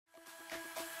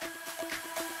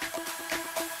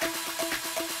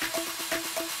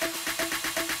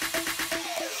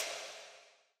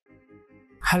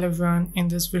Hello everyone, in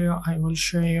this video I will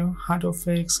show you how to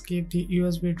fix keep the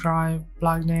USB drive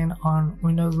plugged in on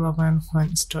Windows 11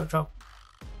 when startup.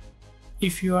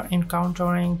 If you are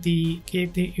encountering the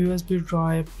keep the USB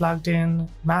drive plugged in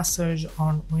message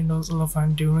on Windows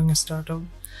 11 during startup,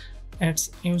 it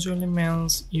usually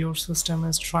means your system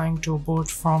is trying to boot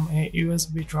from a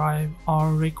USB drive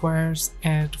or requires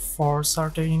it for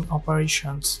certain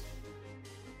operations.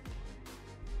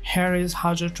 Here is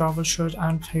how to troubleshoot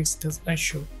and fix this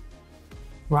issue.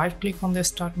 Right click on the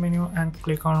start menu and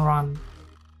click on run.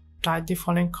 Type the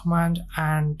following command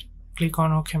and click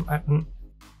on OK button.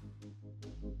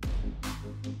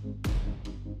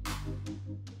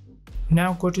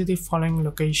 Now go to the following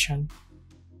location.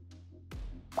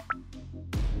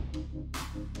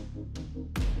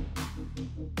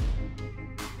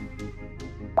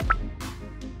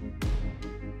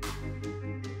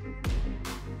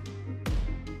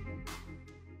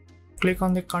 Click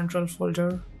on the control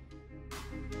folder.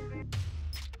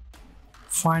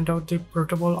 Find out the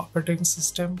portable operating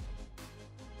system.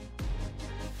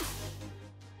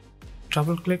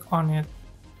 Double click on it.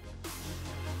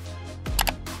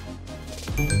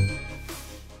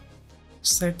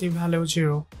 Set the value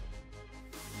 0.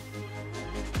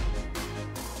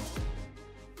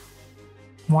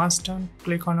 Once done,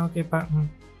 click on OK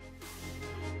button.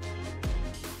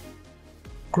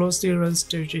 Close the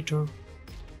Registry editor.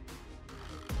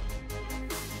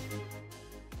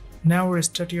 Now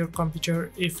restart your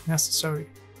computer if necessary.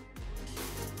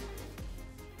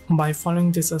 By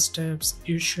following these steps,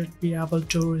 you should be able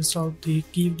to resolve the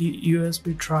keep the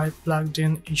USB drive plugged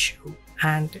in issue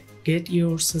and get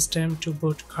your system to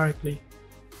boot correctly.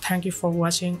 Thank you for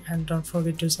watching and don't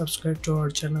forget to subscribe to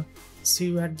our channel. See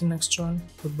you at the next one.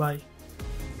 Goodbye.